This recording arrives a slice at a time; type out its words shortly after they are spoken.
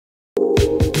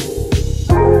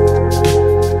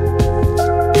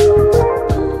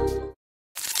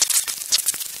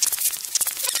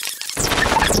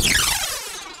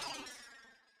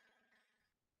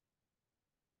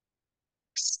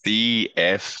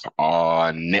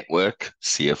CFR Network,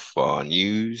 CFR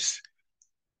News,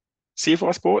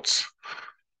 CFR Sports.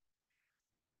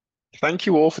 Thank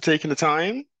you all for taking the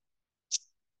time.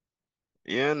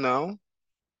 Yeah, no,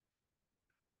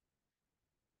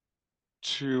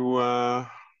 to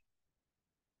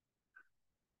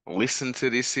listen to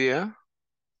this here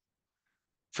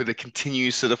for the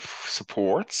continued sort of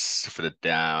supports for the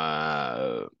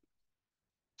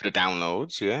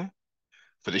downloads, yeah,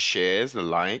 for the shares, the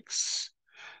likes,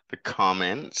 the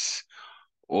comments,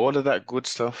 all of that good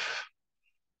stuff.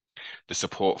 The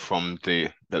support from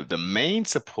the main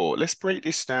support. Let's break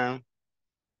this down.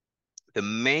 The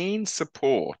main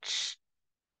support.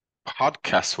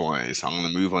 Podcast wise, I'm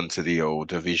going to move on to the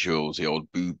visuals, the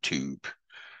old boob tube.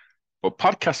 But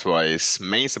podcast wise,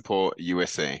 main support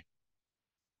USA,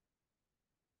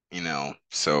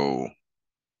 so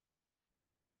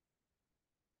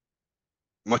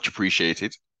much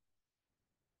appreciated.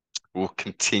 We'll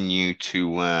continue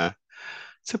to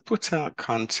put out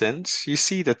content. You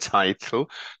see the title,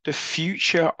 The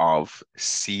Future of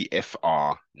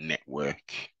CFR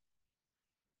Network.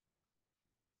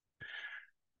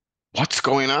 What's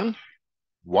going on?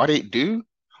 What it do?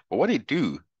 Well, what it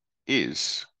do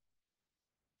is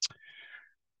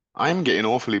I'm getting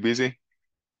awfully busy.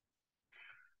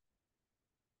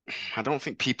 I don't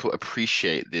think people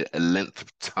appreciate the length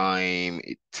of time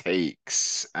it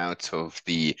takes out of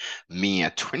the mere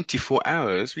 24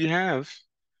 hours we have,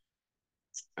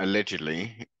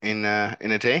 allegedly, in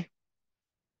a day.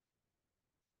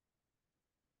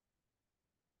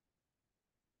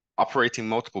 Operating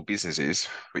multiple businesses,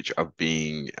 which are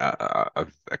being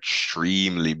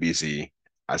extremely busy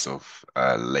as of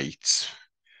late.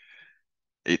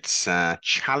 It's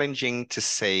challenging to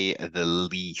say the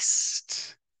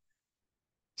least.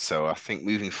 So I think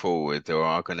moving forward, there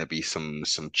are going to be some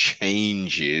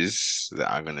changes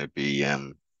that are going to be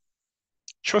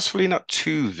trustfully not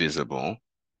too visible,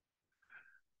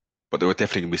 but there will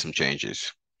definitely be some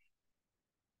changes.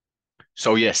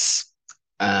 So yes,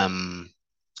 um,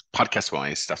 podcast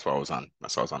wise, that's what I was on.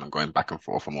 That's what I was on. I'm going back and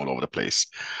forth from all over the place.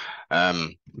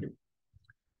 Um,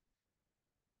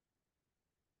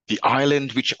 the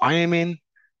island which I am in,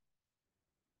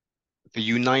 the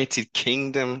United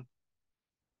Kingdom,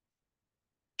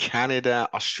 Canada,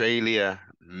 Australia,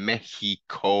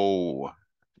 Mexico,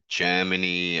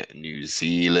 Germany, New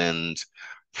Zealand,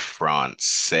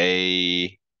 France,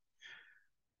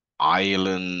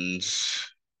 Ireland,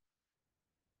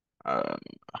 uh,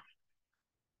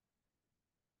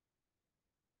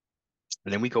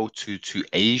 and then we go to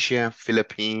Asia,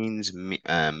 Philippines,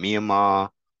 Myanmar,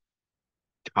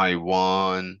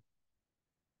 Taiwan,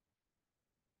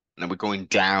 and we're going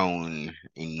down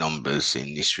in numbers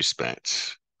in this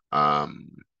respect. Um,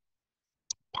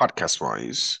 podcast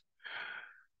wise,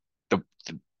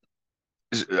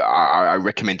 I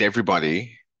recommend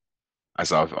everybody,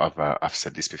 as I've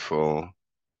said this before.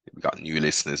 We got new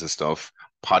listeners and stuff.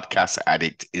 Podcast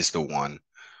Addict is the one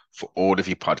for all of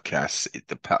your podcasts.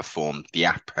 The platform, the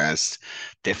app has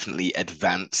definitely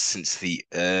advanced since the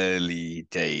early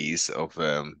days of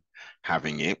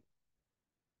having it.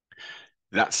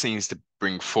 That seems to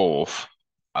bring forth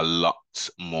a lot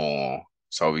more.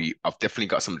 So I've definitely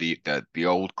got some of the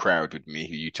old crowd with me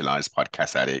who utilize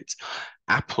Podcast Addict.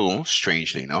 Apple,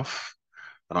 strangely enough,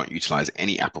 I don't utilize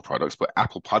any Apple products, but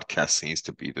Apple Podcast seems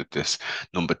to be this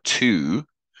number two.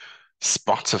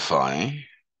 Spotify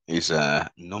is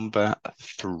number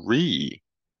three.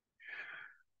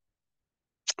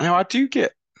 Now I do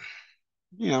get,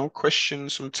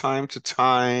 questions from time to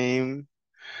time,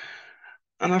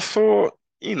 and I thought,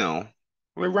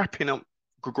 we're wrapping up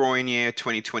Gregorian year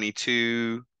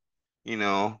 2022.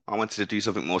 I wanted to do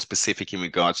something more specific in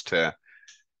regards to,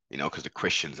 because the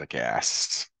questions I get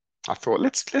asked. I thought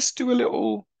let's do a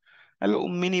little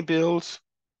mini build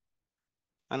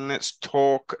and let's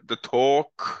talk the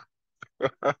talk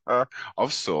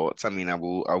of sorts. I mean, I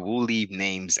will leave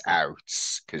names out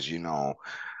because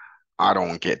I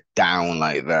don't get down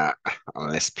like that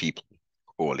unless people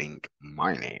calling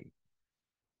my name.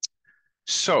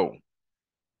 So,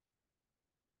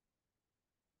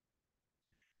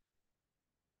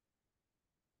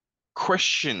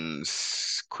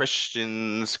 questions.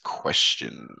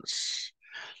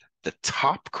 The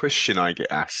top question I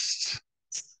get asked,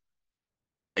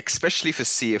 especially for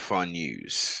CFR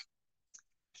News,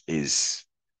 is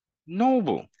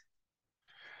Noble.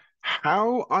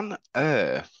 How on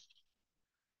earth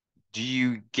do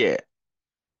you get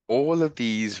all of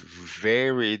these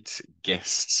varied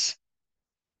guests?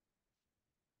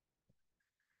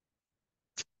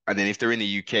 And then if they're in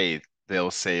the UK, they'll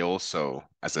say also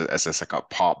as like a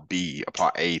part B, a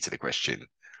part A to the question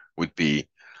would be,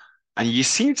 and you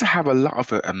seem to have a lot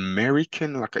of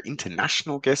American, like an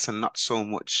international guests, and not so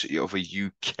much of a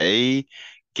UK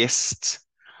guest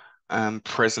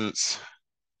presence.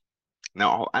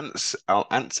 Now I'll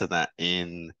answer that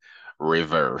in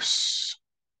reverse.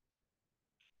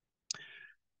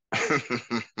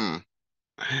 I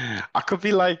could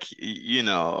be like,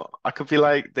 I could be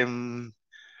like them,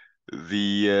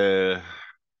 the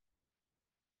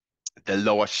the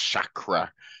lower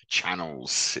chakra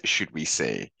channels, should we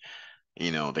say?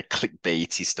 The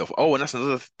clickbaity stuff. Oh, and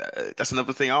that's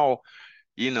another thing. Oh,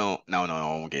 no, I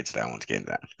won't get into that. I won't get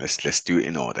into that. Let's do it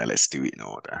in order. Let's do it in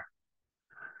order.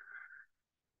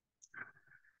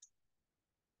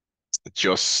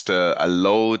 Just a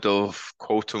load of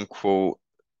quote unquote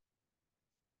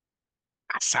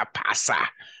pasa pasa,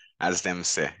 as them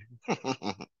say.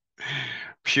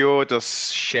 Pure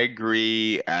just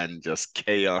shaggery and just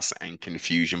chaos and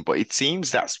confusion. But it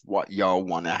seems that's what y'all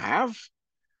want to have.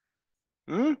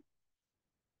 Hmm?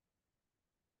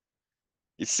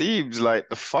 It seems like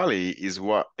the folly is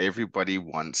what everybody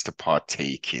wants to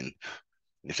partake in.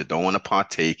 If they don't want to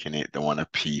partake in it, they want to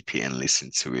peep it and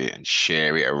listen to it and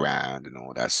share it around and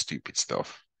all that stupid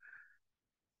stuff.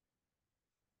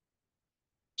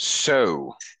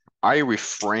 So I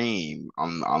refrain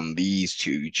on these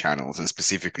two channels and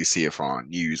specifically CFR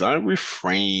News. I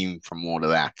refrain from all of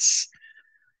that.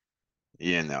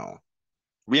 You know,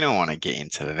 we don't want to get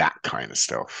into that kind of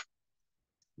stuff.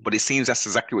 But it seems that's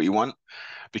exactly what you want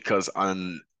because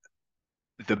on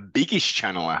the biggest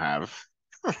channel I have,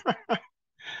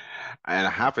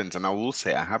 and I will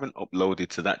say I haven't uploaded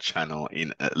to that channel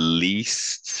in at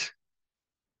least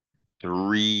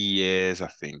 3 years, I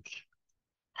think.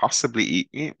 Possibly,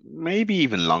 maybe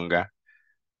even longer.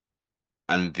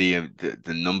 And the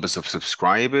numbers of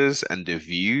subscribers and the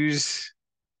views,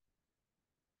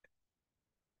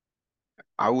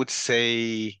 I would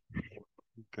say,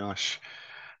 gosh,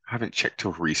 I haven't checked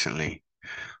up recently,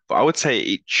 but I would say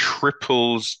it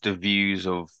triples the views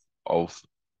of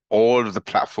all of the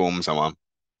platforms I'm on.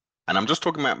 And I'm just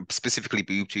talking about specifically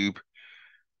YouTube,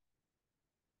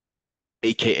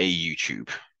 aka YouTube,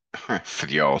 for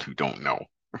the all who don't know,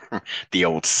 the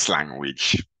old slang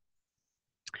which.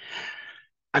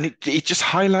 And it just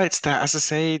highlights that, as I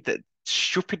say, that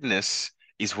stupidness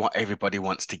is what everybody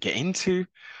wants to get into.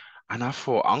 And I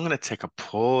thought I'm gonna take a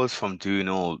pause from doing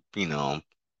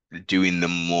doing the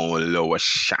more lower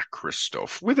chakra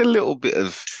stuff with a little bit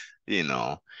of, you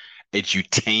know,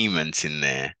 edutainment in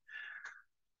there.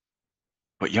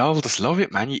 But y'all just love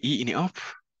it, man. You're eating it up.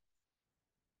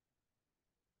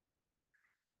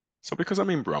 So because I'm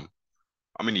in Brum,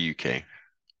 I'm in the UK,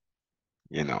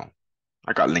 you know,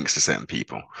 I got links to certain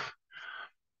people.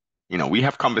 We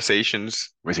have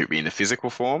conversations, whether it be in the physical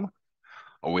form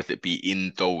or whether it be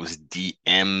in those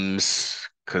DMs,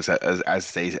 because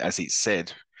as it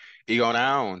said, it go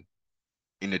down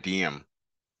in the DM.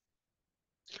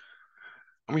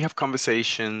 And we have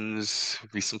conversations.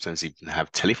 We sometimes even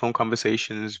have telephone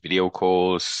conversations, video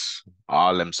calls,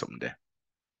 all them something there.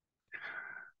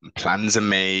 And plans are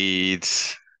made,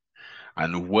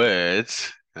 and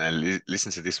words. And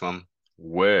listen to this one.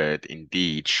 Word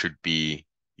indeed should be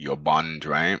your bond,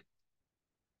 right?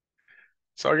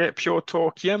 So I get pure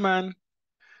talk. Yeah, man.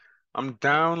 I'm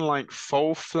down like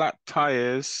 4 flat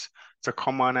tires to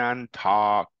come on and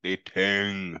talk the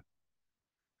thing.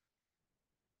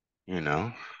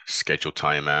 Schedule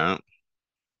time out.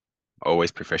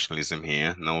 Always professionalism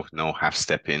here. No half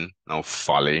stepping, no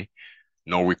folly,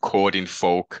 no recording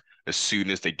folk as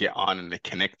soon as they get on and they're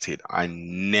connected. I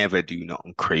never do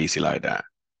nothing crazy like that.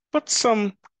 But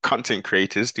some content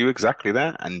creators do exactly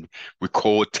that and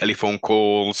record telephone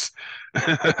calls,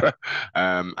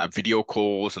 and video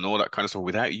calls and all that kind of stuff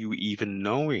without you even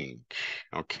knowing.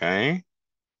 Okay.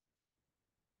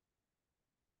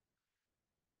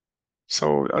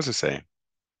 So as I say,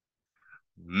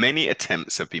 many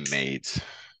attempts have been made.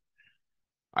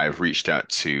 I've reached out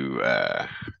to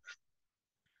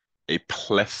a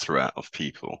plethora of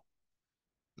people.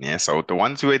 Yeah, so the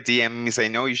ones who are DMing me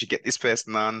saying, no, you should get this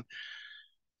person on.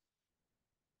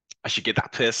 I should get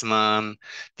that person on.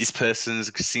 This person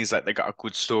seems like they got a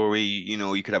good story.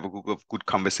 You could have a good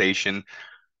conversation.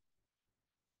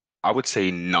 I would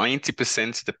say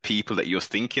 90% of the people that you're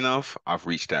thinking of, I've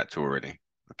reached out to already.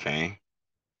 Okay.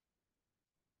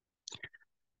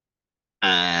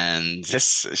 And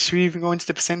should we even go into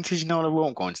the percentage? No, I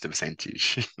won't go into the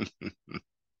percentage.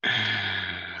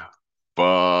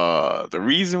 But the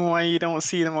reason why you don't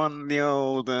see them on the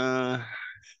old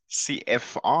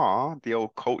CFR, the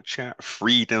old culture,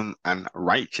 freedom, and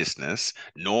righteousness,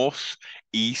 north,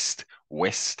 east,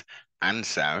 west, and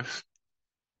south,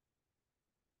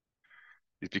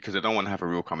 is because they don't want to have a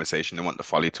real conversation. They want the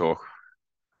folly talk.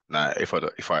 Now, if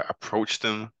I approach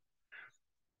them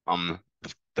on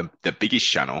the biggest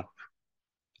channel,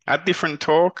 a different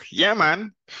talk, yeah,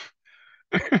 man.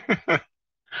 I'm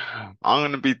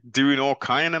gonna be doing all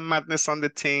kind of madness on the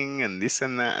thing and this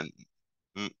and that.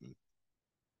 And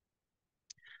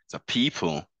so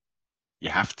people, you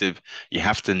have to you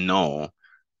have to know,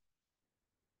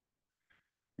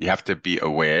 you have to be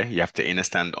aware, you have to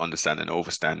understand, and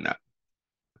understand that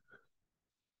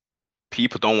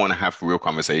people don't want to have real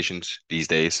conversations these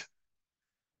days.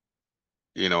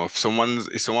 If someone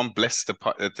blessed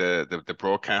the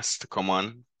broadcast to come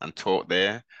on and talk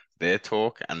their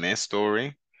talk and their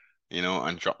story,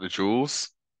 and drop the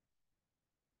jewels,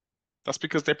 that's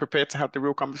because they're prepared to have the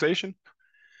real conversation.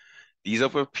 These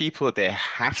other people, they're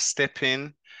half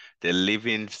stepping, they're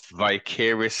living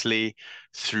vicariously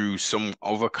through some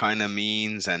other kind of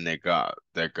means, and they got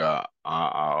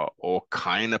all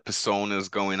kind of personas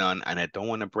going on, and they don't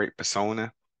want to break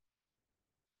persona.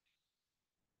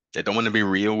 They don't want to be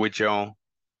real with y'all.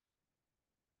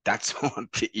 That's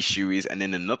what the issue is. And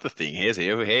then another thing, here's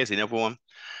another one.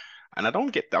 And I'll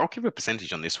give a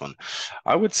percentage on this one.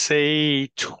 I would say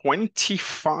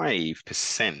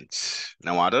 25%.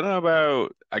 Now, I don't know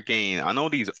about, again, I know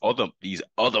these other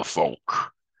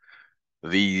folk,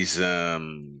 these I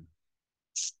don't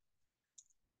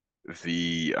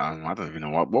even know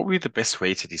what would be the best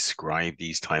way to describe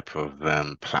these type of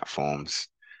platforms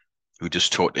who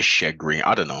just talk the shegri.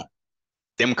 I don't know.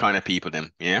 Them kind of people,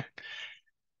 them, yeah,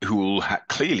 who will ha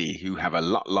clearly who have a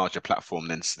lot larger platform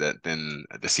than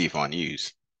the CFR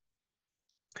News.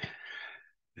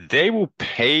 They will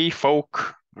pay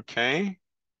folk, okay,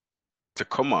 to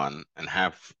come on and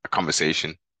have a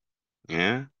conversation.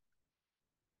 Yeah.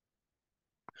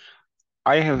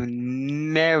 I have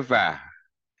never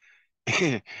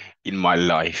in my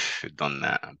life done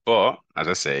that. But as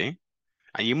I say,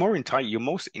 and you're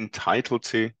most entitled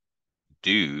to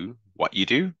do what you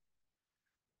do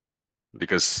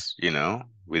because,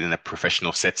 within a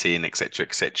professional setting,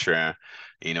 etc.,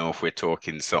 if we're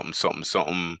talking something, something,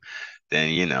 something,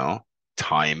 then,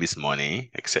 time is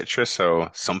money, etc. So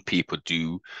some people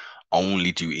do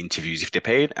only do interviews if they're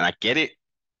paid, and I get it.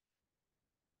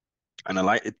 And I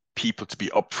like people to be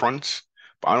upfront,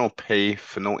 but I don't pay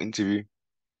for no interview.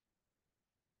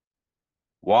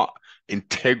 What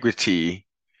integrity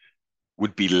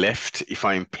would be left if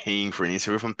I'm paying for an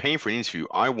interview? If I'm paying for an interview,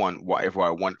 I want whatever I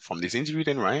want from this interview,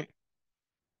 then, right?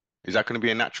 Is that going to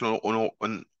be a natural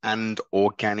and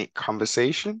organic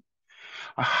conversation?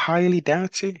 I highly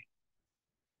doubt it.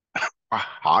 I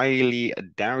highly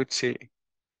doubt it.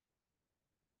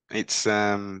 It's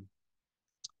um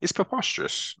it's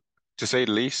preposterous, to say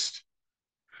the least.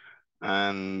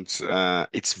 And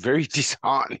it's very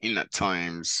disheartening at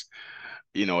times.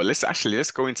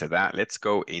 Let's go into that. Let's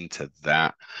go into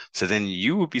that. So then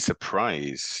you will be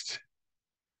surprised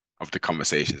of the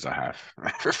conversations I have.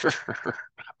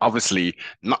 Obviously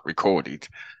not recorded,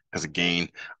 because again,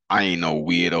 I ain't no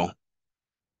weirdo.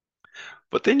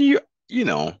 But then you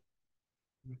know,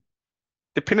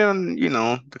 depending on,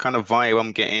 the kind of vibe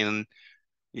I'm getting,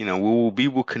 we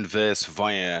will converse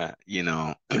via,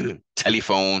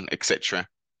 telephone, etc.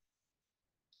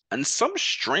 And some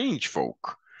strange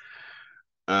folk,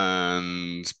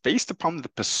 and based upon the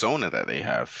persona that they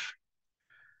have,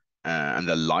 and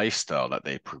the lifestyle that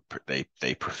they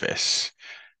profess,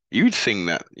 you'd think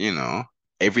that,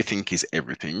 everything is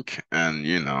everything, and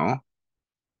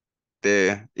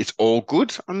it's all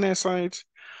good on their side.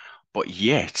 But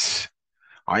yet,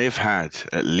 I have had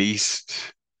at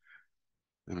least,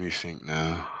 let me think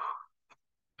now.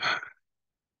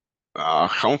 I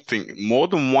can't think more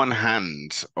than one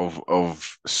hand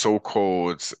of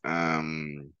so-called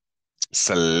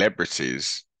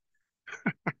celebrities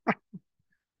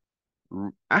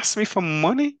ask me for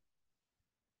money.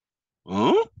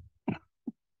 Huh?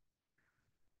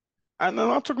 And I'm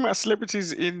not talking about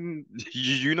celebrities in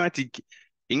United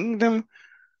Kingdom.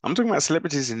 I'm talking about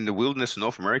celebrities in the wilderness of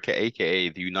North America, aka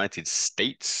the United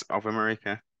States of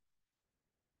America.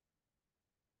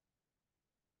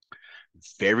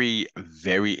 Very,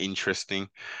 very interesting.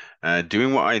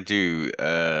 Doing what I do,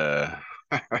 and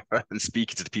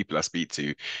speaking to the people I speak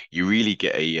to, you really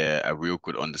get a real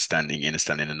good understanding,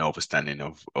 and understanding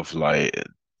of like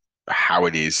how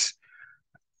it is,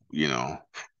 you know,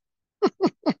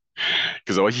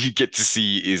 because all you get to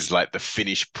see is like the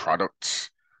finished product.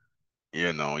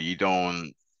 You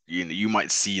don't. you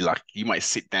might see like you might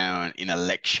sit down in a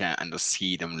lecture and just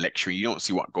see them lecturing. You don't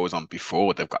see what goes on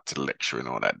before they've got to the lecture and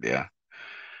all that there.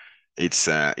 It's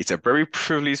a very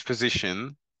privileged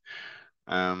position.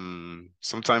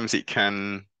 Sometimes it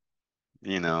can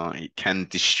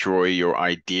destroy your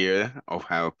idea of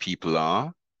how people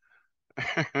are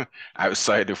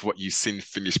outside of what you've seen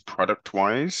finished product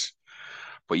wise.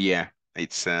 But yeah,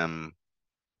 it's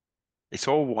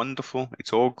all wonderful.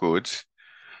 It's all good.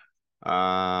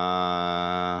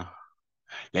 Uh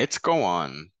let's go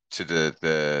on to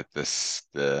the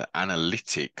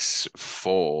analytics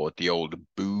for the old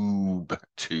boob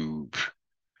tube.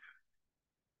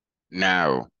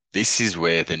 Now, this is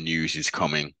where the news is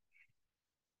coming.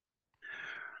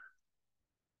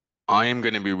 I am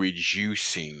going to be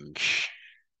reducing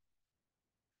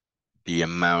the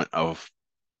amount of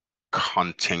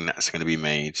content that's going to be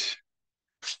made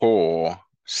for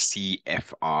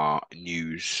CFR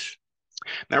news.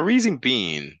 Now, reason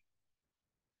being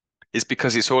is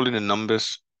because it's all in the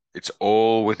numbers. It's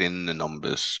all within the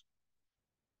numbers.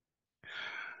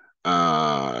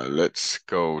 Let's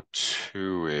go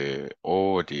to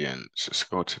audience. Let's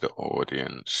go to the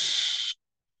audience.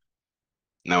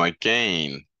 Now,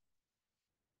 again,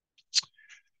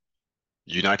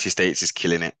 United States is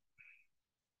killing it.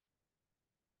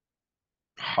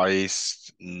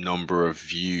 Highest number of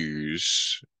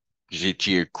views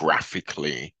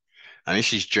geographically. And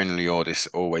this is generally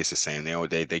always the same.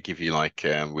 They give you like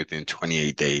within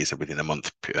 28 days or within a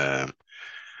month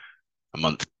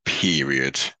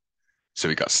period. So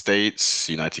we got States,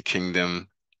 United Kingdom,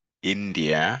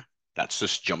 India. That's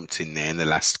just jumped in there in the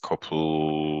last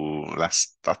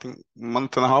I think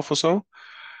month and a half or so.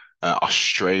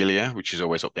 Australia, which is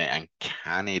always up there, and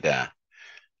Canada.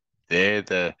 They're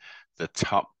the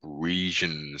top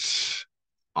regions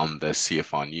on the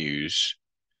CFR news.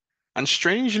 And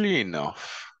strangely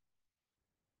enough,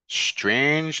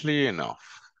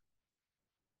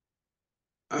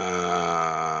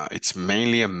 it's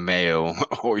mainly a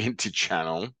male-oriented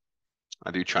channel.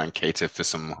 I do try and cater for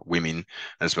some women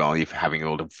as well, if having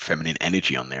all the feminine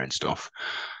energy on there and stuff.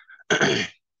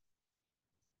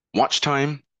 Watch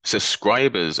time,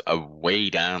 subscribers are way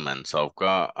down, man. So I've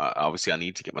got obviously I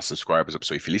need to get my subscribers up.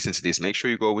 So if you listen to this, make sure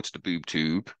you go over to the boob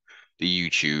tube, the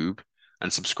YouTube,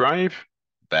 and subscribe,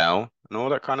 bell, and all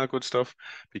that kind of good stuff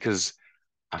because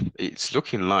it's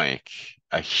looking like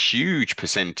a huge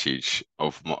percentage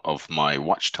of my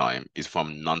watch time is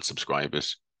from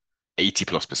non-subscribers, 80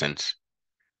 plus percent,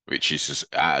 which is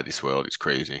just out of this world. It's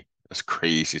crazy. That's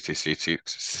crazy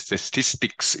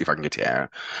statistics, if I can get it out.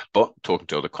 But talking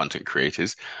to other content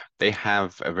creators, they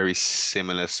have a very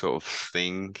similar sort of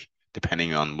thing,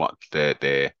 depending on what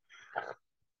their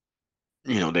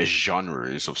genre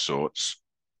is of sorts.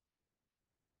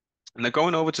 And they're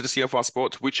going over to the CFR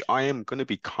Sports, which I am going to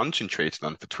be concentrating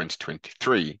on for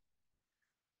 2023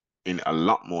 in a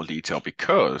lot more detail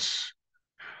because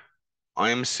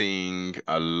I am seeing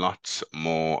a lot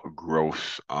more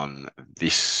growth on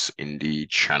this indie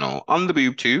channel on the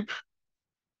BoobTube.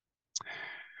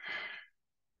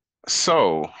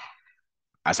 So,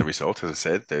 as a result, as I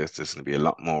said, there's going to be a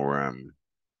lot more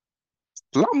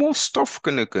stuff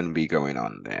gonna be going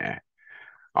on there.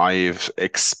 I've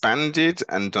expanded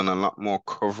and done a lot more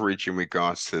coverage in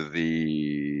regards to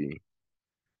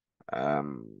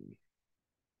um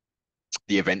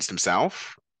the events themselves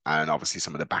and obviously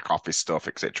some of the back office stuff,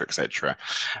 etc., etc.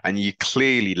 And you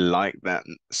clearly like that.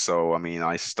 So, I mean,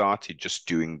 I started just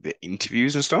doing the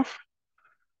interviews and stuff,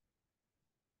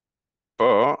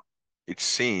 but it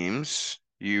seems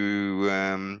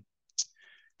you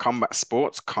combat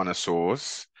sports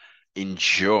connoisseurs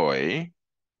enjoy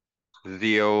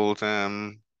the old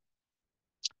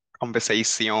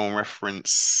conversation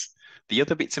reference, the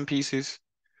other bits and pieces.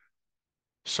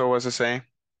 So, as I say,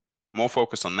 more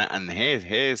focused on that. And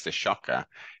here's the shocker.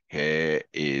 Here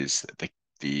is the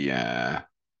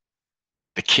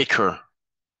kicker.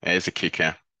 There's the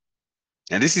kicker.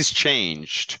 And this has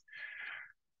changed,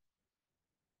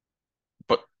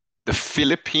 but the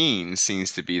Philippines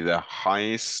seems to be the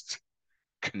highest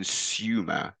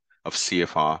consumer of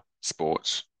CFR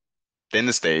sports. Then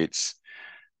the States,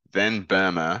 then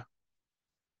Burma,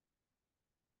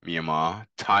 Myanmar,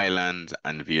 Thailand,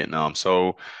 and Vietnam.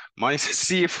 So my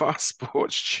CFR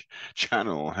sports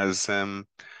channel has a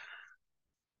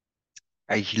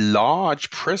large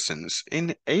presence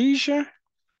in Asia.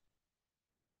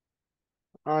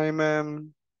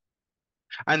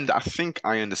 And I think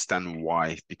I understand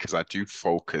why, because I do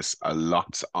focus a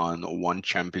lot on one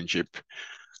championship.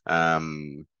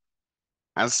 Um,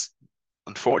 as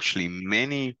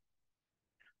unfortunately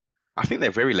I think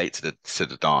they're very late to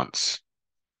the dance.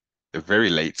 They're very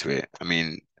late to it. I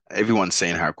mean, everyone's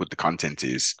saying how good the content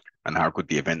is and how good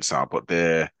the events are, but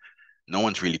no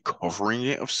one's really covering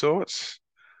it of sorts.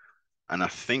 And I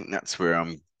think that's where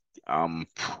I'm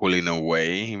pulling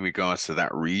away in regards to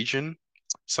that region.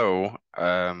 So,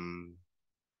 I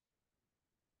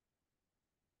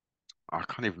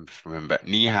can't even remember.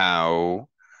 Ni hao,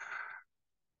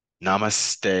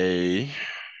 namaste,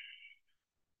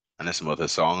 and there's some other.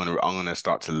 So I'm gonna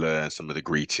start to learn some of the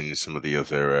greetings, some of the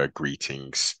other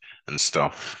greetings and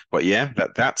stuff. But yeah,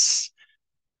 that's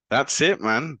it,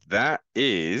 man. That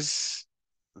is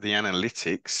the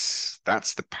analytics.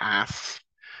 That's the path.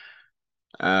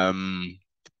 Um,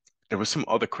 there were some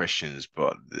other questions,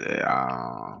 but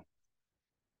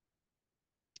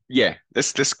yeah,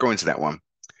 let's go into that one.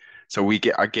 So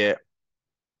I get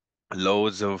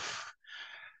loads of.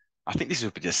 I think this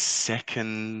would be the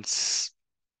second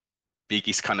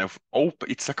biggest kind of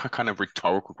it's like a kind of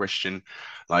rhetorical question.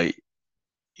 Like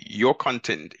your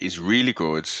content is really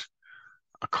good.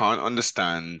 I can't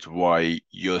understand why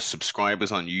your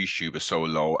subscribers on YouTube are so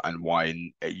low and why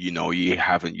you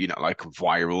haven't, like a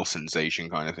viral sensation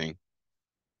kind of thing.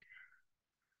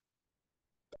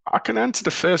 I can answer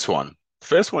the first one.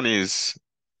 First one is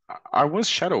I was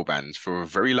shadow banned for a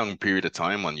very long period of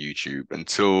time on YouTube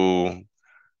until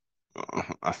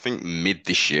I think mid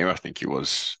this year, I think it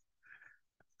was.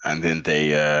 And then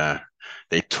they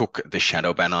took the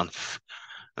shadow ban off.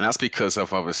 And that's because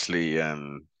of obviously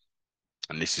and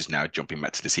this is now jumping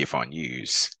back to the CFR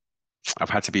news. I've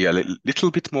had to be a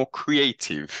little bit more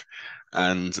creative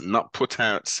and not put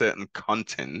out certain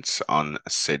content on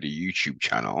said YouTube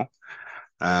channel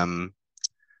um,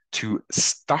 to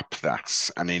stop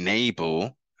that and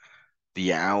enable the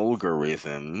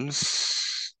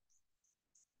algorithms.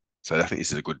 So I think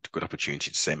this is a good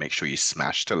opportunity to say make sure you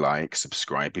smash the like,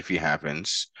 subscribe if you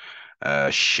haven't,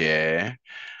 share,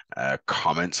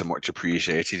 comments are much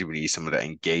appreciated. We need some of that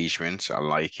engagement. I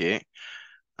like it.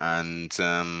 And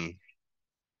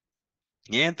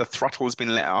yeah, the throttle's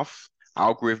been let off.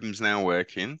 Algorithm's now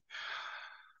working.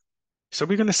 So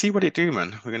we're gonna see what it do,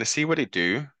 man. We're gonna see what it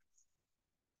do.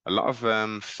 A lot of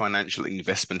financial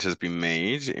investment has been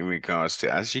made in regards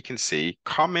to, as you can see,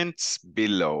 comments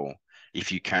below if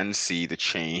you can see the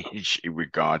change in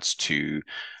regards to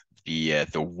the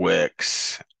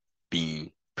works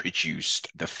being produced,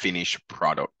 the finished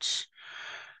products.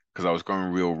 Because I was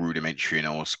going real rudimentary in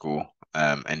old school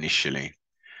initially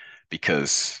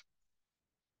because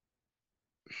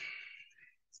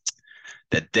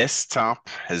the desktop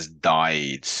has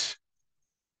died.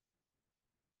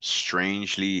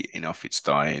 Strangely enough, it's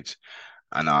died.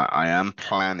 And I am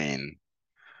planning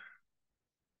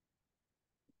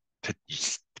to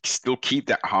still keep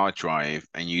that hard drive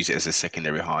and use it as a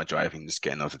secondary hard drive and just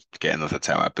get another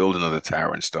tower, build another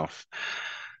tower and stuff.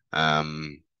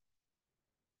 Um,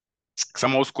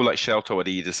 some old school like Shelto,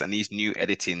 Adidas, and these new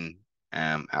editing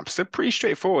apps, they're pretty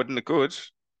straightforward and they're good.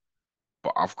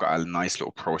 But I've got a nice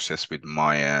little process with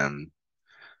my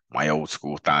old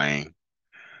school thing.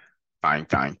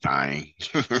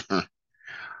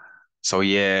 So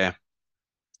yeah,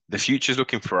 the future's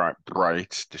looking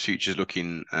bright. The future's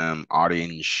looking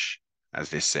orange, as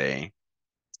they say.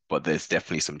 But there's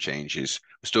definitely some changes.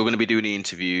 We're still going to be doing the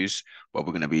interviews, but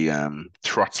we're going to be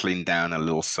throttling down a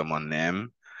little some on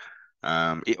them.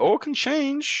 It all can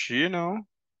change. This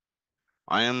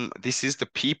is the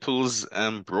people's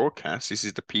broadcast. This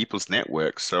is the people's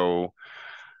network. So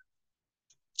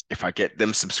if I get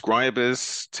them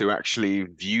subscribers to actually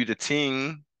view the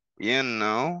thing,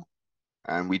 no,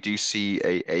 and we do see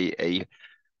a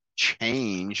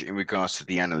change in regards to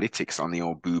the analytics on the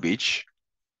old boobage,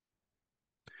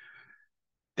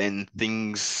 then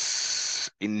things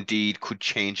indeed could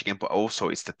change again. But also,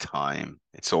 it's the time.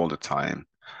 It's all the time.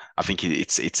 I think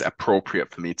it's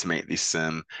appropriate for me to make this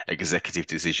executive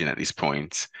decision at this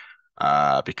point,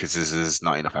 because there's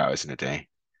not enough hours in a day.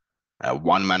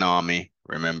 One man army,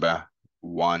 remember,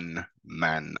 one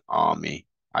man army.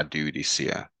 I do this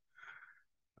year.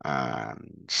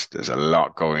 And there's a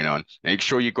lot going on. Make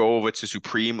sure you go over to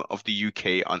Supreme of the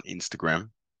UK on Instagram.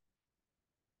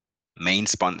 Main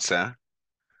sponsor,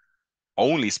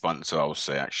 only sponsor, I will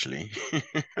say, actually.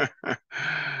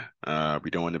 We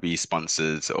don't want to be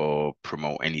sponsors or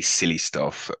promote any silly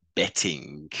stuff.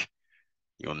 Betting.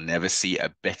 You'll never see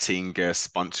a betting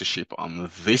sponsorship on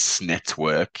this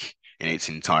network in its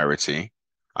entirety.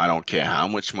 I don't care how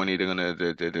much money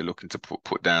they're looking to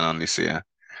put down on this here.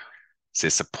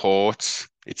 Says support.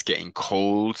 It's getting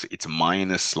cold. It's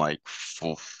minus like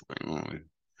four,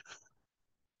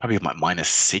 probably like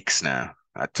 -6 now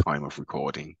at time of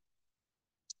recording.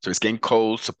 So it's getting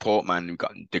cold. Support, man.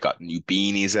 They got new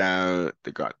beanies out.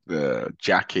 They got the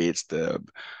jackets, the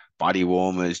body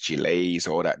warmers, gilets,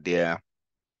 all that there.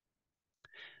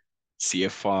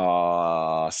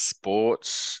 CFR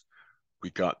Sports. We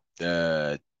got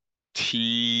the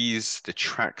tees, the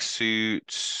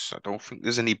tracksuits. I don't think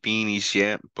there's any beanies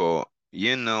yet, but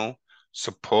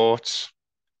support.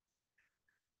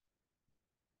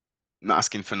 Not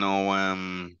asking for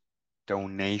no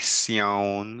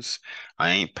donations.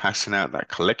 I ain't passing out that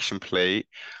collection plate.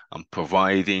 I'm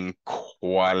providing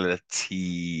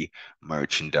quality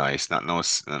merchandise,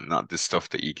 not the stuff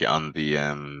that you get on the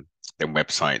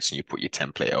websites and you put your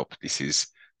template up. This is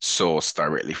sourced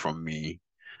directly from me.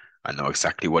 I know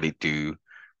exactly what it do,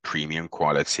 premium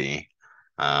quality.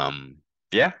 Um,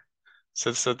 yeah.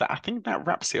 So that I think that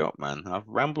wraps it up, man. I've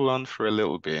rambled on for a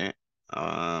little bit.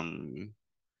 Um,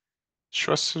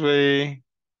 Trust me,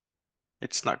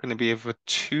 it's not going to be ever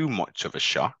too much of a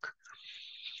shock.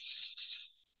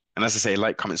 And as I say,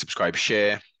 like, comment, subscribe,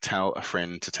 share, tell a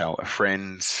friend to tell a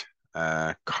friend.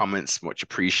 Comments much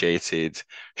appreciated.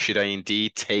 Should I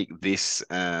indeed take these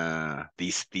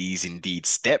indeed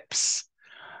steps,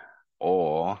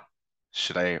 or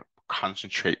should I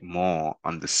concentrate more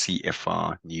on the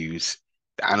CFR news?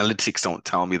 The analytics don't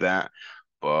tell me that,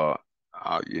 but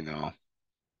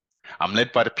I'm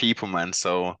led by the people, man.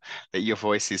 So let your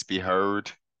voices be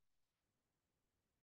heard.